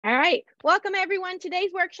right, welcome everyone.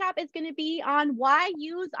 Today's workshop is going to be on why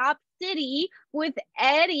use Opcity with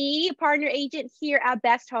Eddie, partner agent here at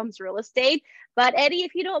Best Homes Real Estate. But Eddie,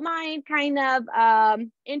 if you don't mind kind of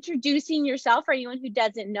introducing yourself for anyone who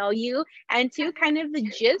doesn't know you, and to kind of the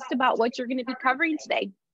gist about what you're going to be covering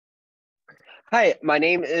today. Hi, my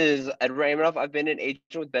name is Ed Raymanoff. I've been an agent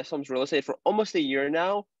with Best Homes Real Estate for almost a year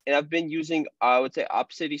now, and I've been using, I would say,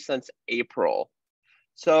 Opcity since April.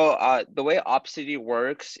 So the way Opcity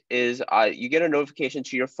works is you get a notification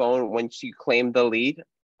to your phone once you claim the lead.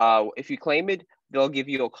 If you claim it, they'll give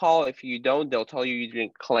you a call. If you don't, they'll tell you you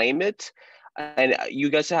didn't claim it. And you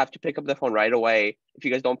guys have to pick up the phone right away. If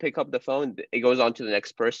you guys don't pick up the phone, it goes on to the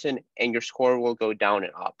next person, and your score will go down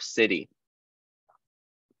in Opcity.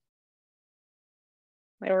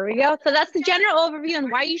 There we go. So that's the general overview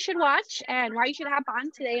on why you should watch and why you should hop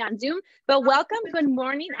on today on Zoom. But welcome. Good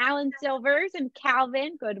morning, Alan Silvers and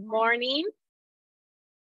Calvin. Good morning.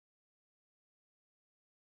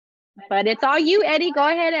 But it's all you, Eddie. Go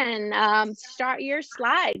ahead and start your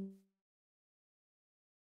slide.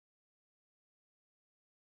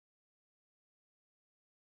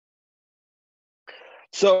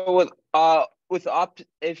 So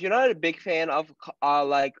if you're not a big fan of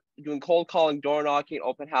like doing cold calling, door knocking,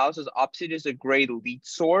 open houses, Opcity is a great lead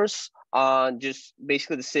source on just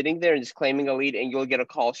basically sitting there and just claiming a lead, and you'll get a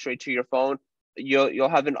call straight to your phone. You'll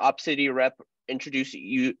have an Opcity rep introduce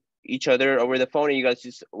each other over the phone, and you guys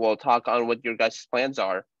just will talk on what your guys' plans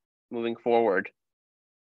are moving forward.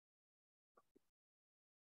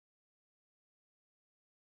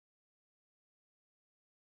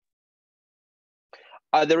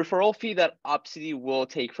 The referral fee that Opcity will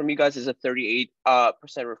take from you guys is a 38%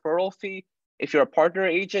 referral fee. If you're a partner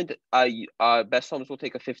agent, Best Homes will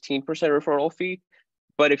take a 15% referral fee.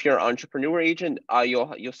 But if you're an entrepreneur agent,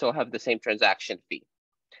 you'll still have the same transaction fee.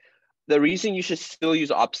 The reason you should still use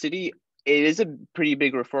Opcity, it is a pretty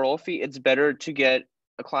big referral fee. It's better to get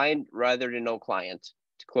a client rather than no client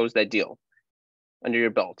to close that deal under your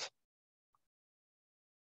belt.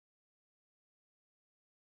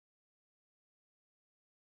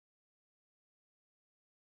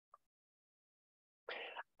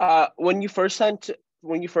 When you first sign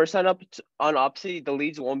up on Opcity, the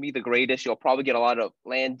leads won't be the greatest. You'll probably get a lot of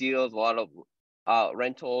land deals, a lot of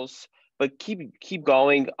rentals, but keep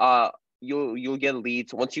going. You'll get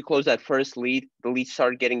leads. Once you close that first lead, the leads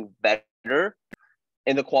start getting better,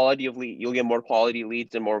 and the quality of lead, you'll get more quality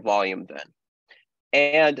leads and more volume then.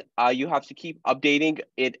 And you have to keep updating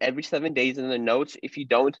it every 7 days in the notes. If you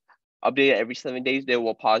don't update it every 7 days, they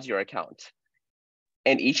will pause your account.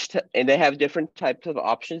 And and they have different types of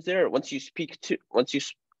options there. Once you speak to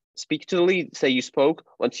the lead, say you spoke.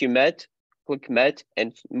 Once you met, click met,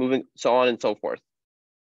 and moving so on and so forth.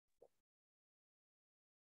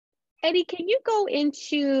 Eddie, can you go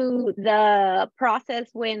into the process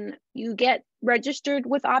when you get registered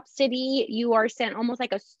with Opcity? You are sent almost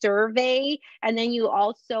like a survey, and then you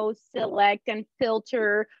also select and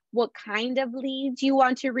filter what kind of leads you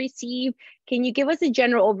want to receive. Can you give us a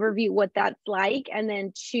general overview what that's like, and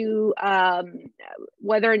then to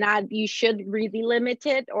whether or not you should really limit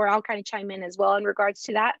it, or I'll kind of chime in as well in regards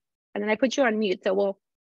to that. And then I put you on mute, so we'll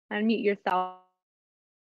unmute yourself.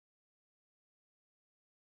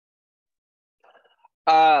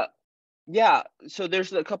 Yeah, so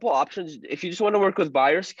there's a couple options. If you just want to work with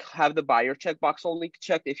buyers, have the buyer checkbox only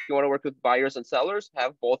checked. If you want to work with buyers and sellers,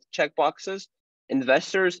 have both checkboxes.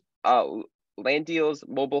 Investors, land deals,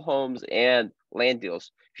 mobile homes, and land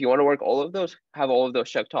deals. If you want to work all of those, have all of those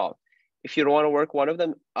checked off. If you don't want to work one of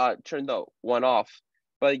them, turn the one off.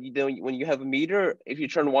 But when you have a meter, if you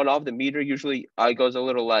turn one off, the meter usually goes a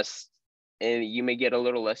little less, and you may get a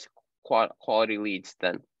little less quality leads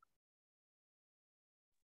then.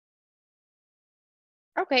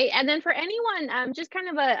 Okay, and then for anyone, just kind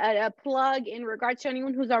of a plug in regards to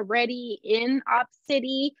anyone who's already in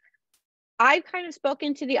Opcity, I've kind of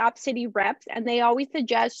spoken to the Opcity reps, and they always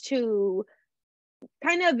suggest to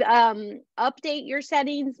kind of update your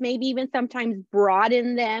settings, maybe even sometimes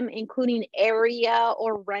broaden them, including area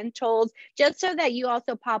or rentals, just so that you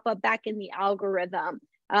also pop up back in the algorithm.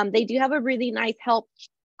 They do have a really nice help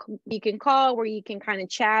you can call where you can kind of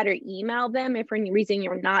chat or email them if for any reason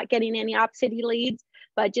you're not getting any Opcity leads.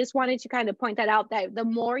 But just wanted to kind of point that out, that the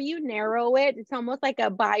more you narrow it, it's almost like a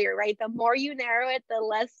buyer, right? The more you narrow it, the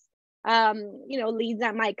less leads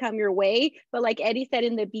that might come your way. But like Eddie said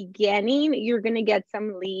in the beginning, you're going to get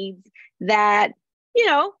some leads that,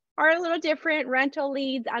 are a little different. Rental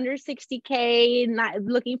leads under 60K, not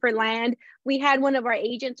looking for land. We had one of our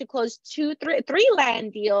agents who closed three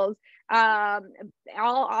land deals, all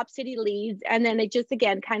Opcity leads. And then it just,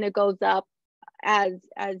 again, kind of goes up as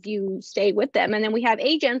you stay with them. And then we have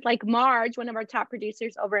agents like Marge, one of our top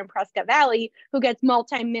producers over in Prescott Valley, who gets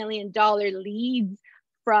multi-million-dollar leads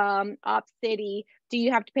from Opcity. Do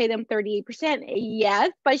you have to pay them 38%?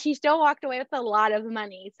 Yes, but she still walked away with a lot of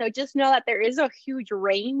money. So just know that there is a huge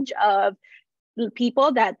range of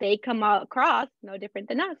people that they come across, no different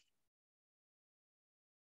than us.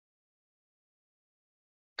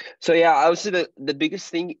 So yeah, I would say the biggest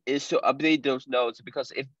thing is to update those notes,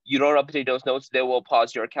 because if you don't update those notes, they will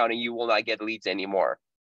pause your account and you will not get leads anymore.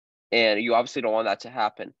 And you obviously don't want that to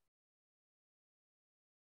happen.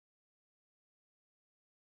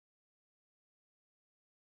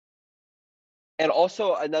 And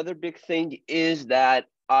also another big thing is that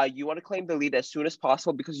you want to claim the lead as soon as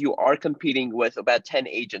possible, because you are competing with about 10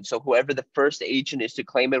 agents. So whoever the first agent is to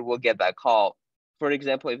claim it will get that call. For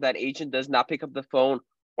example, if that agent does not pick up the phone,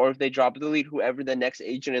 or if they drop the lead, whoever the next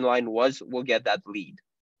agent in line was will get that lead.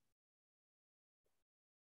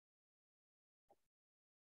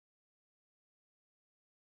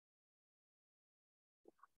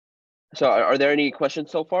 So are there any questions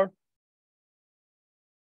so far?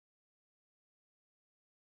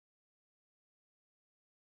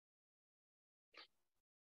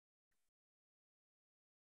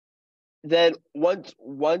 Then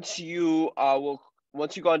once you go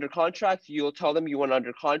under contract, you'll tell them you went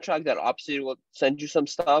under contract. That Opcity will send you some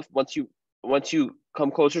stuff. Once you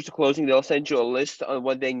come closer to closing, they'll send you a list on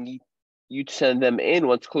what they need you to send them in.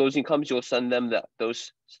 Once closing comes, you'll send them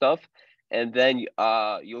those stuff, and then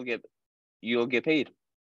you'll get paid.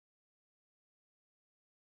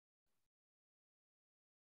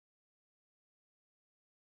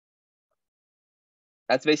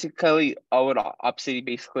 That's basically what Opcity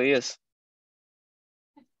basically is.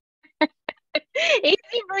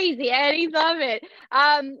 Easy breezy, Eddie, love it.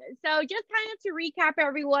 So just kind of to recap,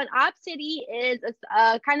 everyone, Opcity is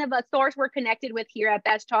a kind of a source we're connected with here at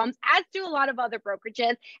Best Homes, as do a lot of other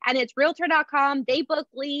brokerages. And it's realtor.com. They book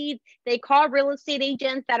leads. They call real estate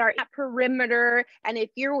agents that are at perimeter. And if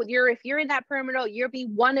you're in that perimeter, you'll be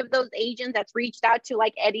one of those agents that's reached out to,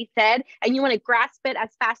 like Eddie said, and you want to grasp it as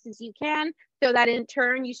fast as you can, so that in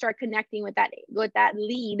turn you start connecting with that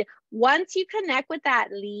lead. Once you connect with that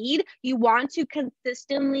lead, you want to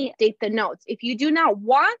consistently update the notes. If you do not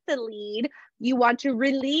want the lead, you want to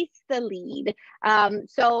release the lead,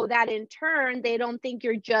 so that in turn they don't think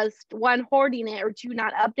you're just one, hoarding it, or two,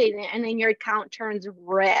 not updating it, and then your account turns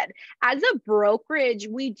red. As a brokerage,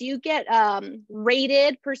 we do get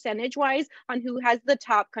rated percentage wise on who has the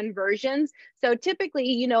top conversions. So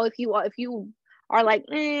typically, if you are like,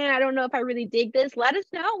 I don't know if I really dig this, let us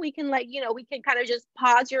know. We can we can kind of just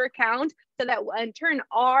pause your account, so that in turn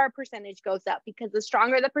our percentage goes up, because the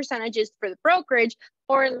stronger the percentage is for the brokerage,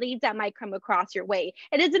 or leads that might come across your way.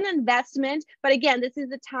 It is an investment, but again, this is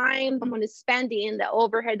the time someone is spending, the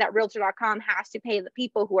overhead that realtor.com has to pay the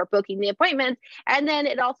people who are booking the appointments. And then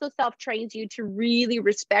it also self-trains you to really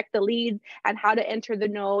respect the leads, and how to enter the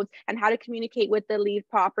notes, and how to communicate with the lead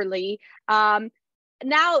properly.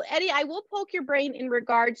 Now, Eddie, I will poke your brain in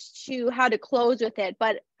regards to how to close with it.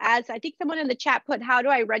 But as I think someone in the chat put, how do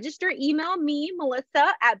I register? Email me,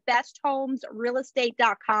 Melissa, at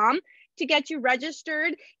besthomesrealestate.com to get you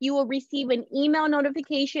registered. You will receive an email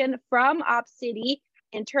notification from Opcity.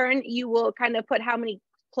 In turn, you will kind of put how many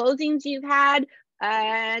closings you've had,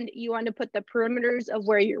 and you want to put the perimeters of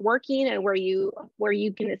where you're working and where you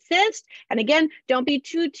can assist. And again, don't be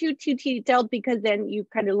too detailed, because then you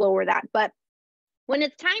kind of lower that. But when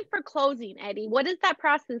it's time for closing, Eddie, what does that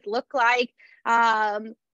process look like?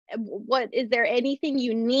 What is there anything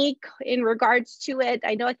unique in regards to it?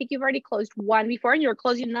 I think you've already closed one before, and you're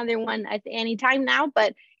closing another one at any time now,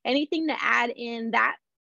 but anything to add in that?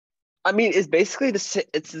 I mean, it's basically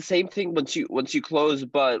it's the same thing once you close,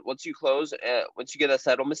 but once you get a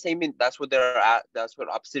settlement statement, that's what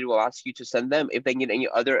Opcity will ask you to send them. If they need any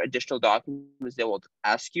other additional documents, they will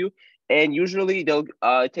ask you, and usually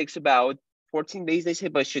it takes about 14 days, they say,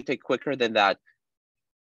 but it should take quicker than that,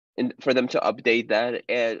 and for them to update that,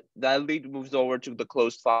 and that lead moves over to the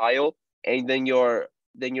closed file, and then your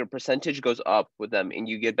percentage goes up with them, and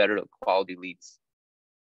you get better quality leads.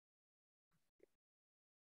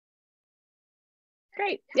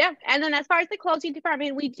 Great. Yeah. And then as far as the closing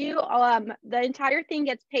department, we do the entire thing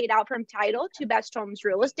gets paid out from title to Best Homes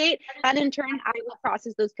Real Estate. And in turn, I will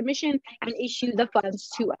process those commissions and issue the funds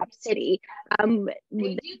to Opcity.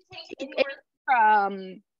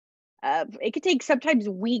 From it could take sometimes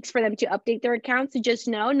weeks for them to update their accounts. So just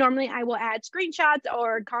know, normally I will add screenshots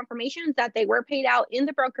or confirmations that they were paid out in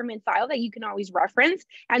the brokerman file that you can always reference.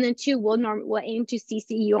 And then two, we'll aim to CC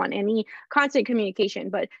you on any constant communication.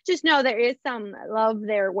 But just know there is some love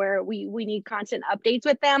there where we need constant updates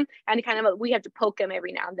with them, and kind of we have to poke them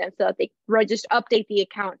every now and then so that they just update the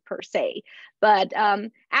account per se. But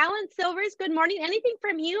Alan Silvers, good morning. Anything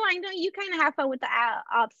from you? I know you kind of have fun with the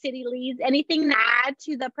Opcity leads. Anything to add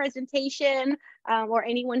to the presentation, or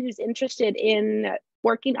anyone who's interested in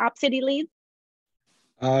working Opcity leads?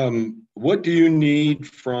 What do you need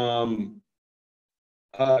from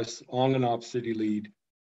us on an Opcity lead?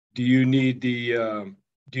 Do you need to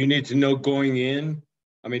know going in?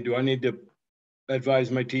 I mean, do I need to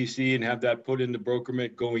advise my TC and have that put in the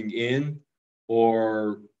brokerment going in?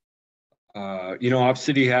 Or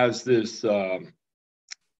Opcity has this, they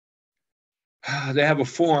have a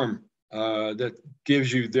form that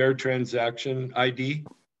gives you their transaction ID.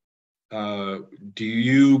 Do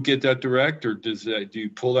you get that direct, or do you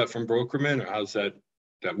pull that from brokerman, or how's that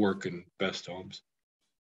work in Best Homes?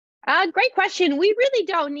 Great question. We really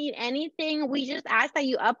don't need anything. We just ask that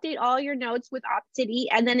you update all your notes with Opcity,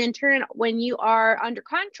 and then in turn, when you are under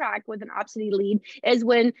contract with an Opcity lead, is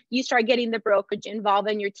when you start getting the brokerage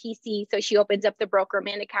involved in your TC. So she opens up the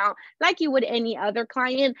brokerman account like you would any other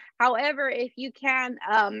client. However, if you can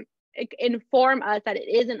inform us that it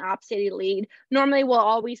is an Opcity lead, normally we'll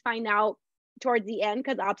always find out towards the end,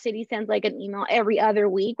 because Opcity sends like an email every other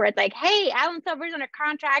week where it's like, hey, Alan Silver's under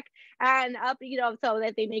contract and up, so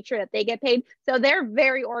that they make sure that they get paid. So they're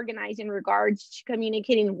very organized in regards to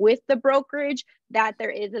communicating with the brokerage that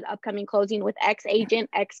there is an upcoming closing with X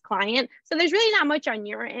agent, X client. So there's really not much on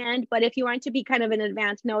your end, but if you want to be kind of an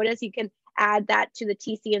advance notice, you can add that to the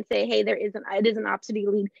TC and say, hey, it is an Opcity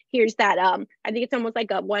lead. Here's that. I think it's almost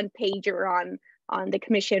like a one pager on the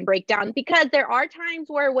commission breakdown, because there are times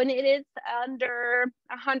where when it is under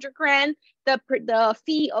 100 grand, the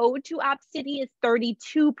fee owed to Opcity is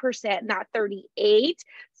 32%, not 38.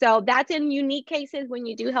 So that's in unique cases when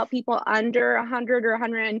you do help people under 100 or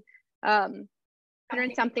 100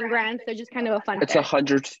 something grand. So just kind of a fun It's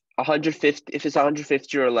 150. If it's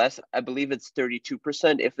 150 or less, I believe it's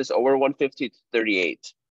 32%. If it's over 150, it's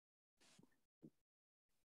 38.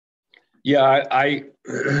 Yeah,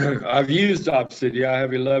 I've used Opcity. I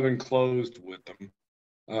have 11 closed with them.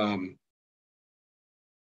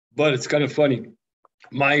 But it's kind of funny.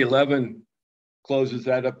 My 11 closes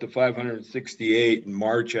that up to 568, and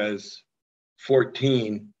March has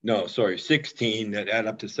 16 that add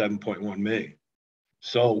up to 7.1 million.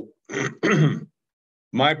 So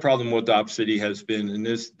my problem with Opcity has been, and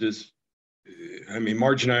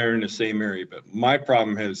Marge and I are in the same area, but my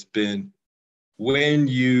problem has been when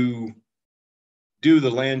you do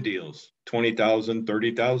the land deals, 20,000,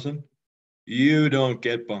 30,000, you don't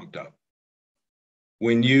get bumped up.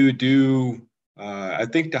 When you do, I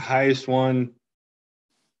think the highest one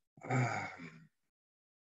I've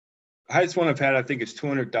had, I think it's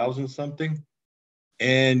 200,000 something,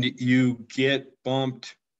 and you get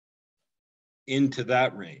bumped into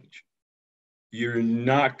that range. You're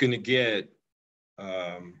not going to get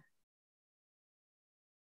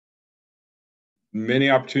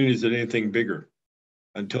many opportunities at anything bigger,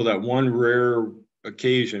 until that one rare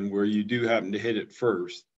occasion where you do happen to hit it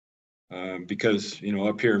first, because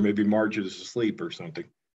up here maybe Marge is asleep or something,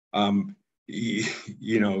 and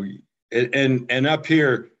up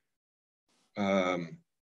here,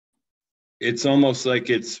 it's almost like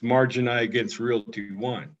it's Marge and I against Realty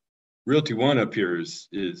One. Realty One up here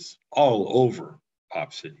is all over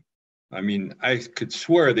Opcity. I mean, I could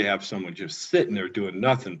swear they have someone just sitting there doing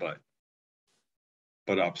nothing but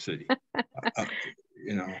Opcity.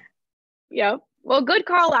 Yep. Well, good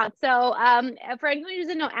call out. So for anyone who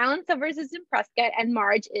doesn't know, Alan Silvers is in Prescott and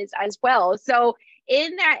Marge is as well. So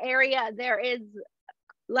in that area, there is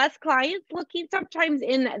less clients looking sometimes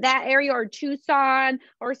in that area, or Tucson,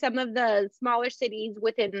 or some of the smaller cities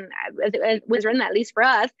within Wizard, at least for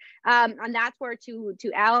us. And that's where, to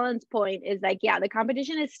Alan's point, is like, yeah, the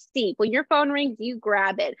competition is steep. When your phone rings, you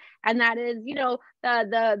grab it. And that is,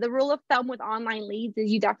 the rule of thumb with online leads is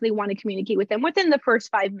you definitely want to communicate with them within the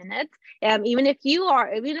first 5 minutes. Even if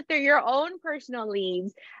they're your own personal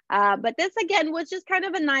leads. But this, again, was just kind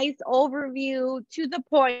of a nice overview to the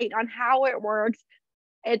point on how it works.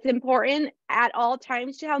 It's important at all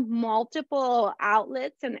times to have multiple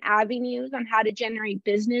outlets and avenues on how to generate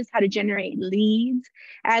business, how to generate leads.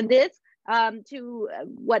 And this, to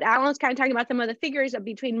what Alan's kind of talking about, some of the figures of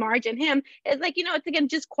between Marge and him, is like, it's again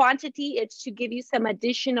just quantity. It's to give you some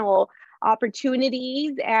additional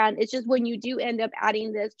opportunities. And it's just when you do end up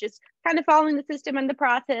adding this, just kind of following the system and the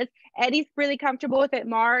process. Eddie's really comfortable with it.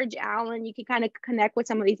 Marge, Alan, you can kind of connect with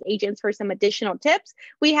some of these agents for some additional tips.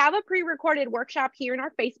 We have a pre-recorded workshop here in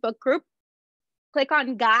our Facebook group. Click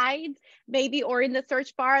on guides, maybe, or in the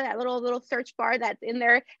search bar, that little search bar that's in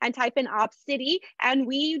there, and type in Opcity. And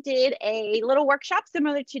we did a little workshop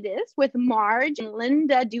similar to this with Marge and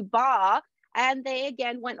Linda Dubois. And they,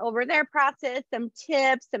 again, went over their process, some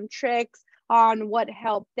tips, some tricks on what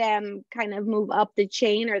helped them kind of move up the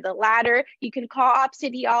chain or the ladder. You can call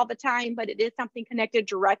Opcity all the time, but it is something connected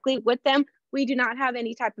directly with them. We do not have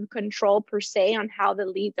any type of control per se on how the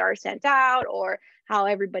leads are sent out or how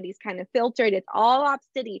everybody's kind of filtered. It's all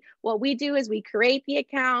Opcity. What we do is we create the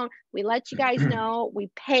account, we let you guys know, we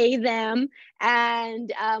pay them,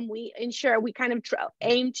 and we ensure, we kind of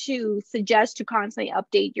aim to suggest to constantly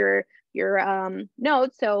update your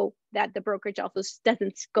notes so that the brokerage also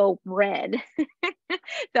doesn't go red so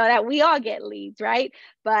that we all get leads, right?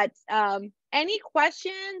 But any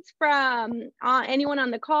questions from anyone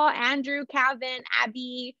on the call? Andrew, Calvin,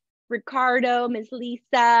 Abby, Ricardo, Ms.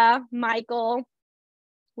 Lisa, Michael.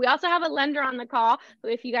 We also have a lender on the call. So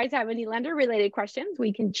if you guys have any lender related questions,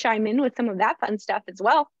 we can chime in with some of that fun stuff as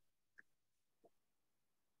well.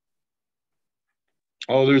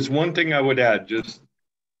 Oh, there's one thing I would add. Just,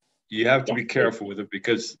 you have to be careful with it,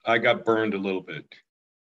 because I got burned a little bit.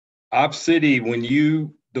 Opcity,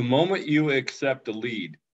 the moment you accept a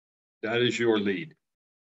lead, that is your lead,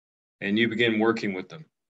 and you begin working with them.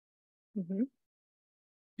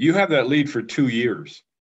 You have that lead for 2 years.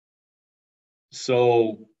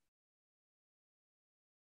 So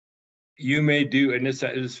you may do, and this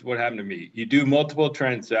is what happened to me, you do multiple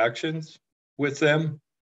transactions with them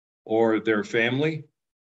or their family.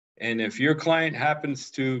 And if your client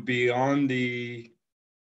happens to be on the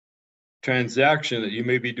transaction that you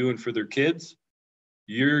may be doing for their kids,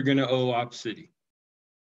 you're going to owe Opcity.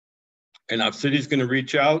 And Opcity is going to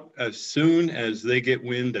reach out as soon as they get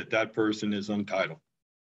wind that that person is on title.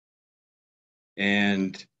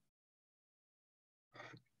 And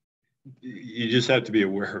you just have to be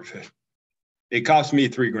aware of it. It cost me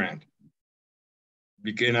 $3,000.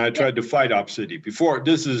 And I tried to fight Opcity before.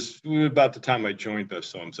 This is about the time I joined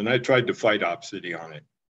Best Homes, and I tried to fight Opcity on it.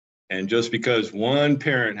 And just because one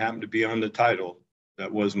parent happened to be on the title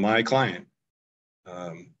that was my client,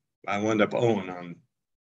 I wound up owing on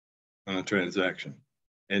a transaction.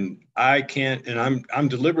 And I can't, and I'm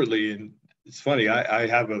deliberately, and it's funny, I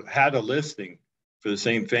had a listing for the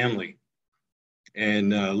same family, and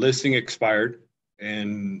listing expired.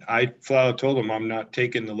 And I flat out told them I'm not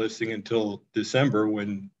taking the listing until December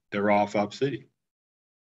when they're off Opcity.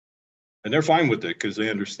 And they're fine with it, because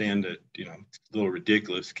they understand that, it's a little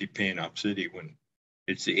ridiculous to keep paying Opcity when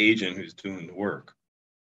it's the agent who's doing the work.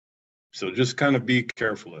 So just kind of be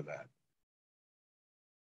careful of that.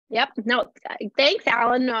 Yep. No, thanks,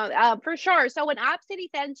 Alan. No, for sure. So when Opcity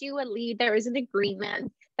sends you a lead, there is an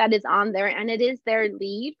agreement that is on there, and it is their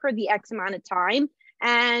lead for the X amount of time.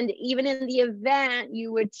 And even in the event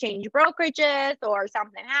you would change brokerages or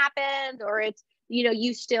something happens, or it's,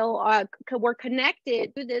 you still were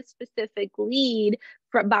connected to this specific lead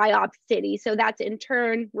by Opcity. So that's in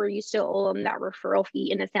turn where you still owe them that referral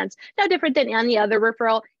fee, in a sense. No different than any other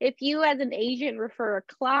referral. If you as an agent refer a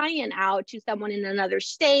client out to someone in another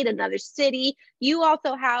state, another city, you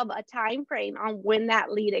also have a time frame on when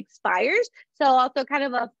that lead expires. So also kind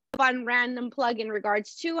of a fun random plug in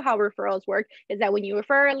regards to how referrals work is that when you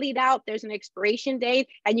refer a lead out, there's an expiration date,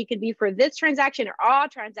 and you could be for this transaction or all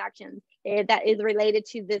transactions that is related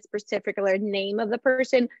to this particular name of the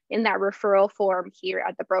person in that referral form here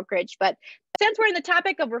at the brokerage. But since we're in the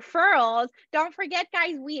topic of referrals, don't forget,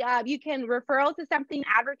 guys, you can referrals is something,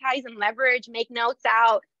 advertise and leverage, make notes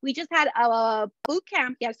out. We just had a boot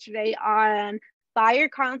camp yesterday on buyer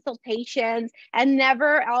consultations, and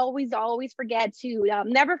never forget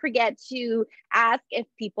to ask if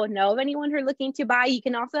people know of anyone who are looking to buy. You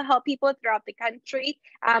can also help people throughout the country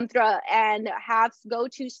and have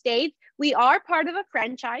go-to states. We are part of a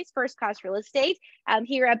franchise, First Class Real Estate,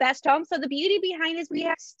 here at Best Home. So the beauty behind is we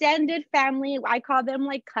have extended family. I call them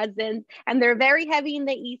like cousins, and they're very heavy in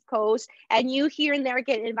the East Coast. And you here and there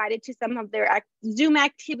get invited to some of their Zoom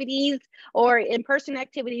activities or in-person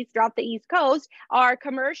activities throughout the East Coast. Our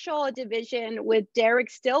commercial division with Derek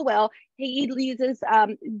Stillwell, he uses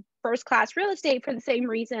First Class Real Estate for the same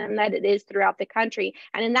reason that it is throughout the country.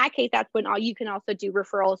 And in that case, that's when you can also do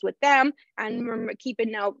referrals with them. And remember, keep a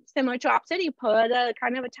note, similar to Opcity, put a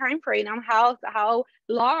kind of a time frame on how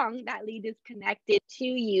long that lead is connected to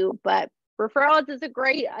you. But Referrals is a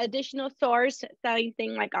great additional source, same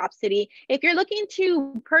thing like Opcity. If you're looking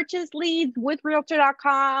to purchase leads with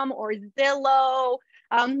realtor.com or Zillow,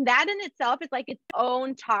 that in itself is like its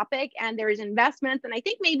own topic, and there's investments. And I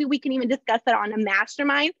think maybe we can even discuss that on a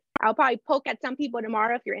mastermind. I'll probably poke at some people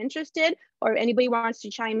tomorrow if you're interested, or if anybody wants to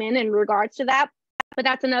chime in regards to that. But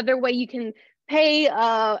that's another way you can pay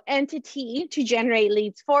an entity to generate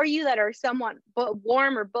leads for you that are somewhat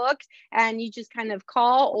warm or booked, and you just kind of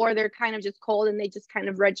call, or they're kind of just cold and they just kind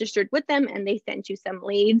of registered with them and they sent you some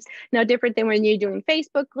leads. No different than when you're doing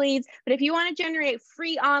Facebook leads. But if you want to generate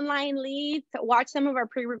free online leads, watch some of our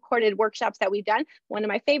pre-recorded workshops that we've done. One of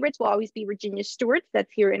my favorites will always be Virginia Stewart's,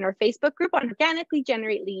 that's here in our Facebook group, on organically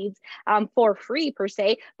generate leads for free per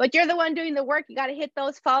se. But you're the one doing the work. You got to hit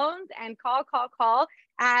those phones and call.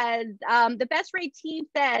 As the best rate team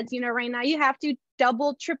says, right now you have to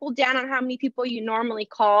double, triple down on how many people you normally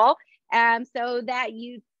call, so that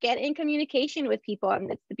you get in communication with people.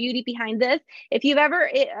 And that's the beauty behind this. If you've ever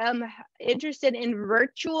interested in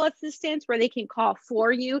virtual assistants where they can call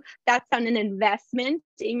for you, that's an investment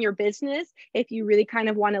in your business. If you really kind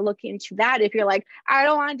of want to look into that, if you're like, I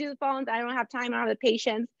don't want to do the phones, I don't have time, I don't have the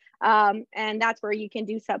patience, and that's where you can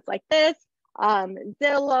do stuff like this.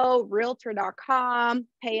 Zillow, realtor.com,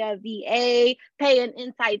 pay a VA, pay an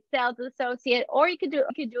inside sales associate, or you could do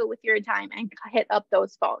it with your time and hit up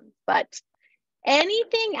those phones. But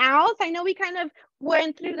anything else? I know we kind of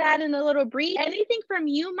went through that in a little brief. Anything from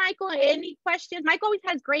you, Michael? Any questions? Mike always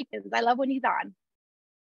has great questions. I love when he's on.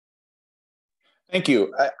 Thank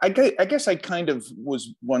you. I guess I kind of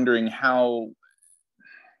was wondering how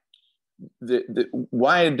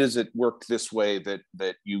why does it work this way,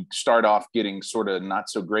 that you start off getting sort of not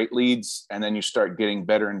so great leads and then you start getting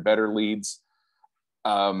better and better leads?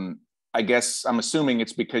 I guess I'm assuming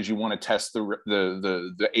it's because you want to test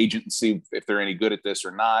the agent and see if they're any good at this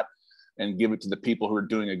or not, and give it to the people who are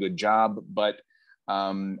doing a good job. But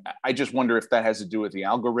I just wonder if that has to do with the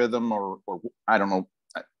algorithm, or I don't know.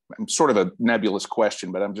 I'm sort of a nebulous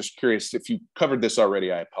question, but I'm just curious if you covered this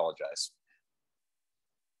already. I apologize.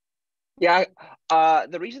 Yeah,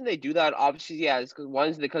 the reason they do that, obviously, yeah, is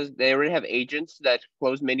because they already have agents that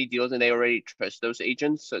close many deals, and they already trust those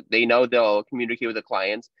agents, so they know they'll communicate with the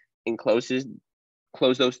clients and close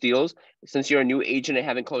those deals. Since you're a new agent and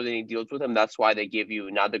haven't closed any deals with them, that's why they give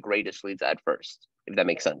you not the greatest leads at first, if that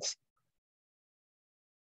makes sense.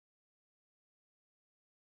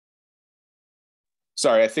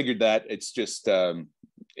 Sorry, I figured that. It's just, I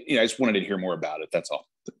just wanted to hear more about it. That's all.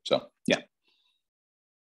 So, yeah.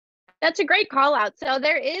 That's a great call out. So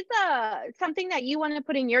there is something that you want to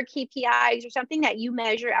put in your KPIs, or something that you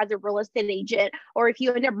measure as a real estate agent, or if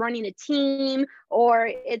you end up running a team, or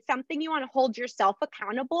it's something you want to hold yourself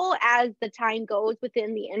accountable as the time goes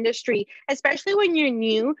within the industry. Especially when you're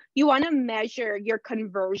new, you want to measure your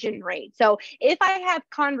conversion rate. So if I have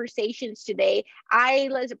conversations today, I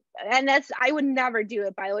would never do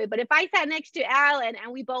it, by the way, but if I sat next to Alan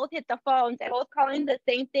and we both hit the phones and both calling the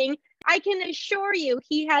same thing, I can assure you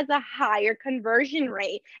he has a higher conversion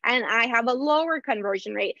rate and I have a lower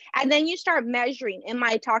conversion rate. And then you start measuring, am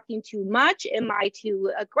I talking too much? Am I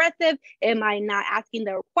too aggressive? Am I not asking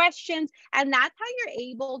the questions? And that's how you're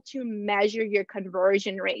able to measure your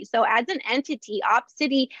conversion rate. So as an entity,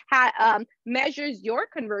 Opcity measures your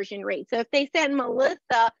conversion rate. So if they send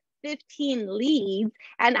Melissa 15 leads,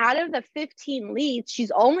 and out of the 15 leads, she's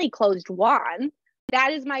only closed one,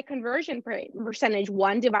 that is my conversion percentage,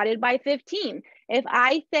 1 divided by 15. If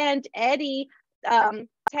I sent Eddie 10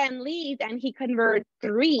 leads and he converts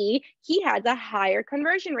 3, he has a higher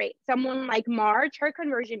conversion rate. Someone like Marge, her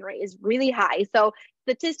conversion rate is really high. So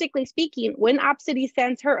statistically speaking, when Opcity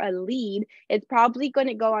sends her a lead, it's probably going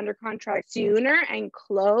to go under contract sooner and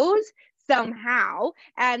close somehow.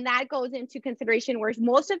 And that goes into consideration, where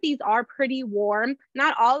most of these are pretty warm.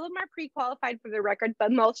 Not all of them are pre-qualified, for the record,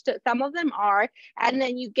 but some of them are. And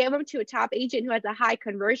then you give them to a top agent who has a high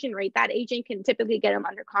conversion rate. That agent can typically get them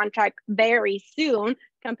under contract very soon,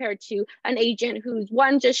 compared to an agent who's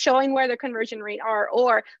just showing where their conversion rate are,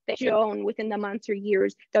 or they've shown within the months or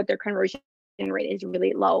years that their conversion rate is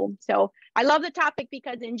really low. So I love the topic,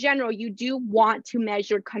 because in general, you do want to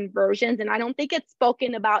measure conversions, and I don't think it's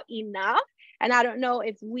spoken about enough. And I don't know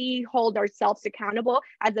if we hold ourselves accountable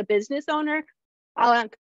as a business owner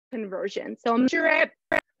on conversion. So measure it,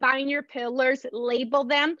 find your pillars, label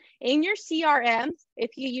them in your CRMs.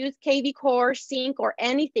 If you use KV Core, Sync, or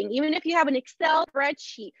anything, even if you have an Excel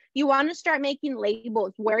spreadsheet, you want to start making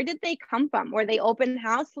labels. Where did they come from? Were they open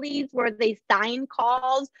house leads? Were they sign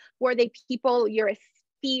calls? Were they people you're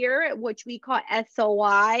fear, which we call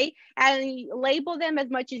SOI, and label them as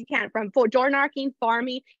much as you can. From for door knocking,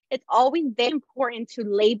 farming, it's always very important to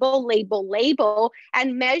label,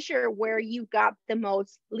 and measure where you got the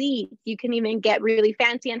most leads. You can even get really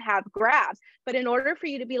fancy and have graphs. But in order for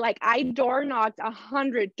you to be like, I door knocked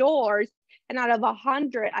 100 doors, and out of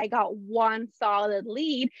 100, I got one solid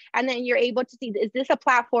lead. And then you're able to see, is this a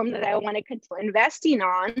platform that I want to continue investing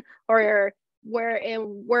on, or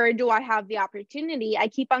where do I have the opportunity? I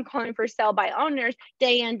keep on calling for sell by owners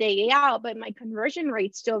day in, day out, but my conversion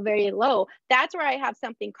rate's still very low. That's where I have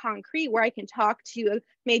something concrete where I can talk to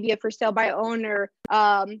maybe a for sale by owner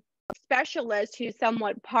specialist who's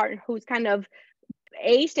who's kind of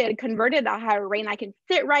aced it, converted at a higher rate, and I can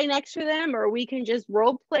sit right next to them, or we can just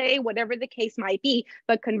role play, whatever the case might be.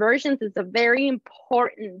 But conversions is a very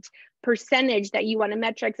important percentage that you want to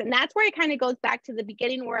metrics. And that's where it kind of goes back to the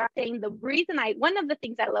beginning where I'm saying one of the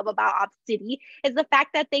things I love about Opcity is the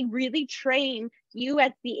fact that they really train you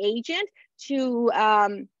as the agent to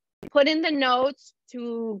put in the notes,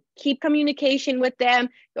 to keep communication with them,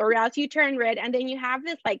 or else you turn red. And then you have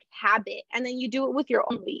this like habit, and then you do it with your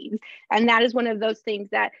own leads. And that is one of those things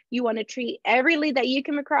that you want to treat every lead that you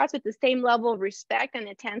come across with the same level of respect and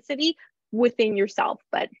intensity within yourself.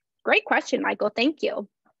 But great question, Michael. Thank you.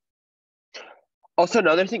 Also,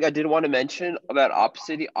 another thing I did want to mention about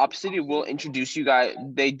Opcity, Opcity will introduce you guys.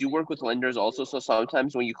 They do work with lenders also. So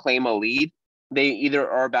sometimes when you claim a lead, they either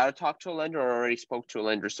are about to talk to a lender or already spoke to a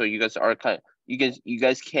lender. So you guys are you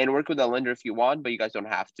guys can work with a lender if you want, but you guys don't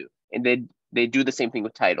have to. And they do the same thing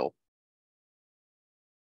with title.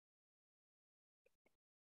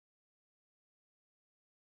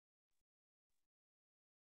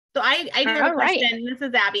 So I do have a question. Right. This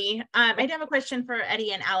is Abby. I do have a question for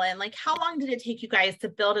Eddie and Ellen. Like, how long did it take you guys to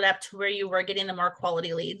build it up to where you were getting the more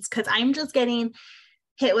quality leads? Because I'm just getting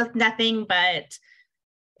hit with nothing but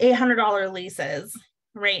 $800 leases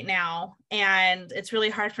right now. And it's really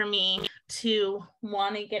hard for me to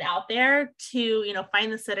want to get out there to,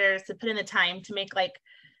 find the sitters, to put in the time to make like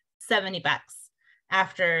 $70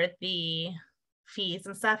 after the fees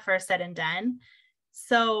and stuff are said and done.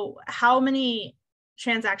 So how many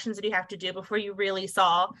transactions did you have to do before you really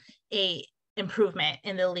saw a improvement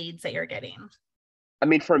in the leads that you're getting? I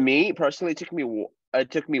mean, for me personally, it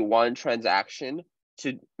took me one transaction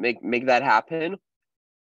to make that happen.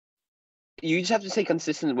 You just have to stay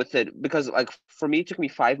consistent with it, because like for me, it took me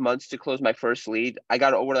 5 months to close my first lead. I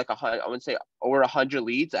got over like over 100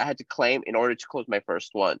 leads I had to claim in order to close my first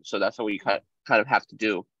one. So that's what you kind of have to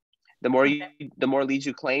do. The more leads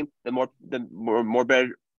you claim,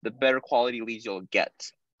 the better quality leads you'll get.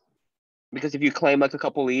 Because if you claim like a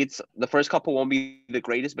couple leads, the first couple won't be the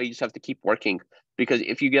greatest, but you just have to keep working. Because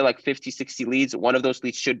if you get like 50, 60 leads, one of those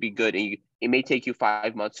leads should be good. And it may take you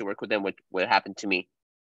 5 months to work with them, what happened to me.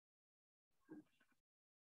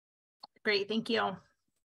 Great, thank you.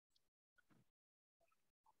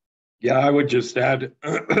 Yeah, I would just add,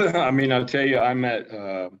 I mean, I'll tell you, I'm at,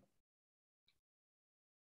 I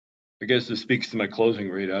guess this speaks to my closing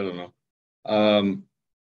rate, I don't know.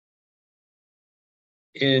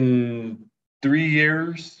 In 3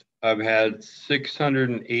 years, I've had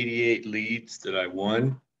 688 leads that I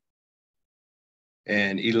won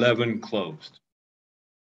and 11 closed.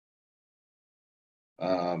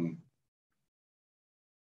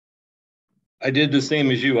 I did the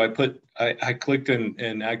same as you. I clicked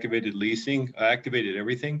and activated leasing. I activated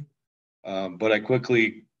everything, but I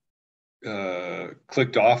quickly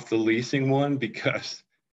clicked off the leasing one because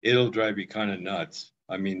it'll drive you kind of nuts.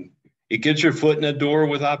 I mean, it gets your foot in the door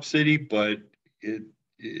with Opcity, but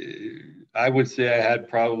I would say I had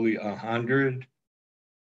probably 100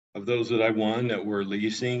 of those that I won that were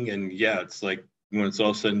leasing, and yeah, it's like when it's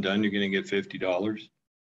all said and done, you're going to get $50.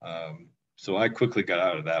 So I quickly got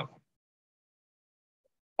out of that one.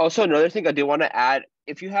 Also, another thing I did want to add,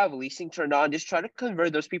 if you have leasing turned on, just try to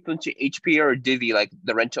convert those people into HPA or Divvy, like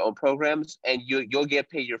the rent-to-own programs, and you'll get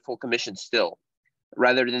paid your full commission still,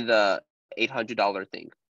 rather than the $800 thing.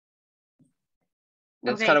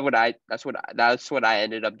 That's kind of that's what I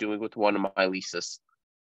ended up doing with one of my leases.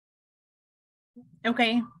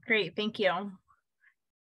 Okay, great, thank you.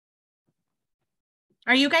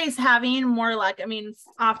 Are you guys having more luck? I mean,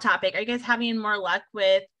 off topic. Are you guys having more luck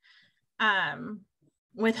with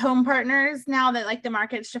home partners now that like the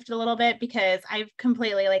market's shifted a little bit? Because I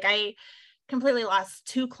completely lost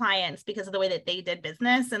 2 clients because of the way that they did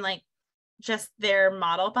business and like just their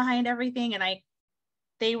model behind everything. And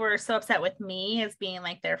they were so upset with me as being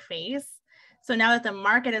like their face. So now that the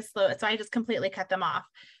market is slow, so I just completely cut them off.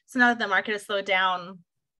 So now that the market is slowed down,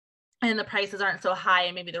 and the prices aren't so high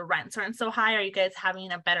and maybe the rents aren't so high, are you guys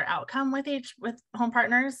having a better outcome with home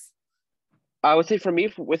partners? I would say for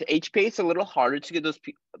me, with HPA, it's a little harder to get those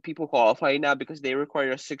people qualified now because they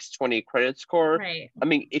require a 620 credit score. Right. I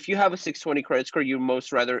mean, if you have a 620 credit score, you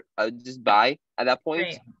most rather just buy at that point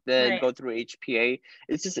Right. than go through HPA.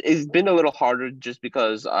 It's been a little harder just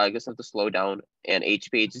because I guess of the slowdown, and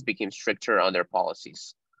HPA just became stricter on their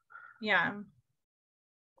policies. Yeah.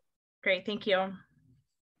 Great. Thank you. All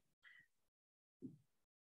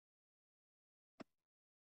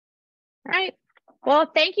right. Well,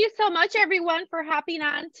 thank you so much, everyone, for hopping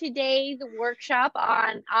on today's workshop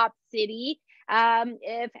on Opcity.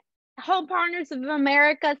 If Home Partners of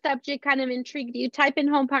America subject kind of intrigued you, type in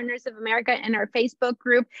Home Partners of America in our Facebook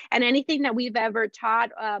group, and anything that we've ever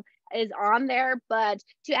taught is on there. But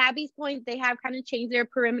to Abby's point, they have kind of changed their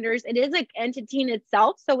perimeters. It is an entity in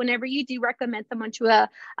itself. So whenever you do recommend someone to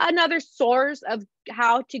another source of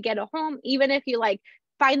how to get a home, even if you like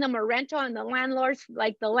find them a rental and the landlord's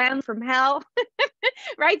like the land from hell,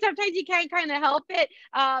 right? Sometimes you can't kind of help it.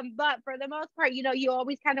 But for the most part, you know, you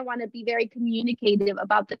always kind of want to be very communicative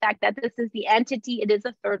about the fact that this is the entity. It is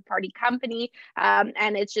a third party company.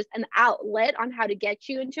 And it's just an outlet on how to get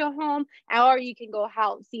you into a home, or you can go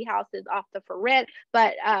see houses off the for rent,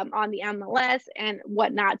 but on the MLS and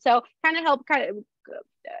whatnot. So kind of help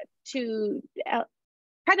to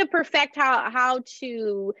perfect how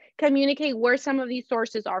to communicate where some of these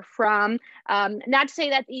sources are from. Not to say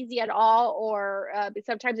that's easy at all, or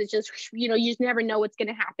sometimes it's just, you know, you just never know what's going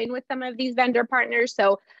to happen with some of these vendor partners.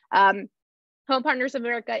 So Home Partners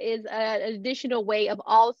America is an additional way of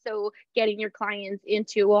also getting your clients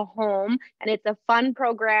into a home, and it's a fun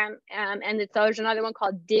program. And there's another one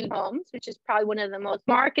called Div Homes, which is probably one of the most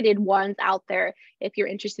marketed ones out there. If you're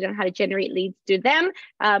interested in how to generate leads through them,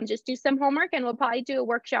 just do some homework, and we'll probably do a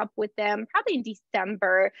workshop with them probably in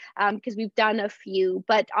December, because we've done a few.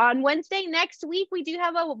 But on Wednesday next week, we do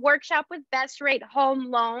have a workshop with Best Rate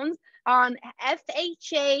Home Loans on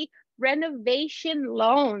FHA renovation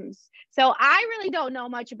loans. So I really don't know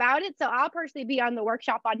much about it. So I'll personally be on the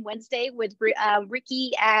workshop on Wednesday with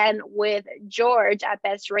Ricky and with George at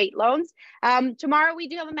Best Rate Loans. Tomorrow we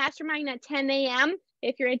do have a mastermind at 10 a.m.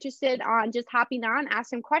 If you're interested on just hopping on, ask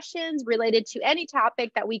some questions related to any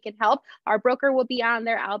topic that we can help. Our broker will be on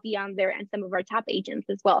there, I'll be on there, and some of our top agents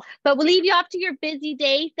as well. But we'll leave you off to your busy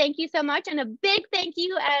day. Thank you so much. And a big thank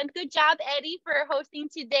you and good job, Eddie, for hosting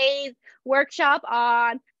today's workshop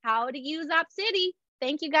on how to use Opcity.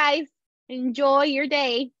 Thank you, guys. Enjoy your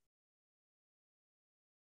day.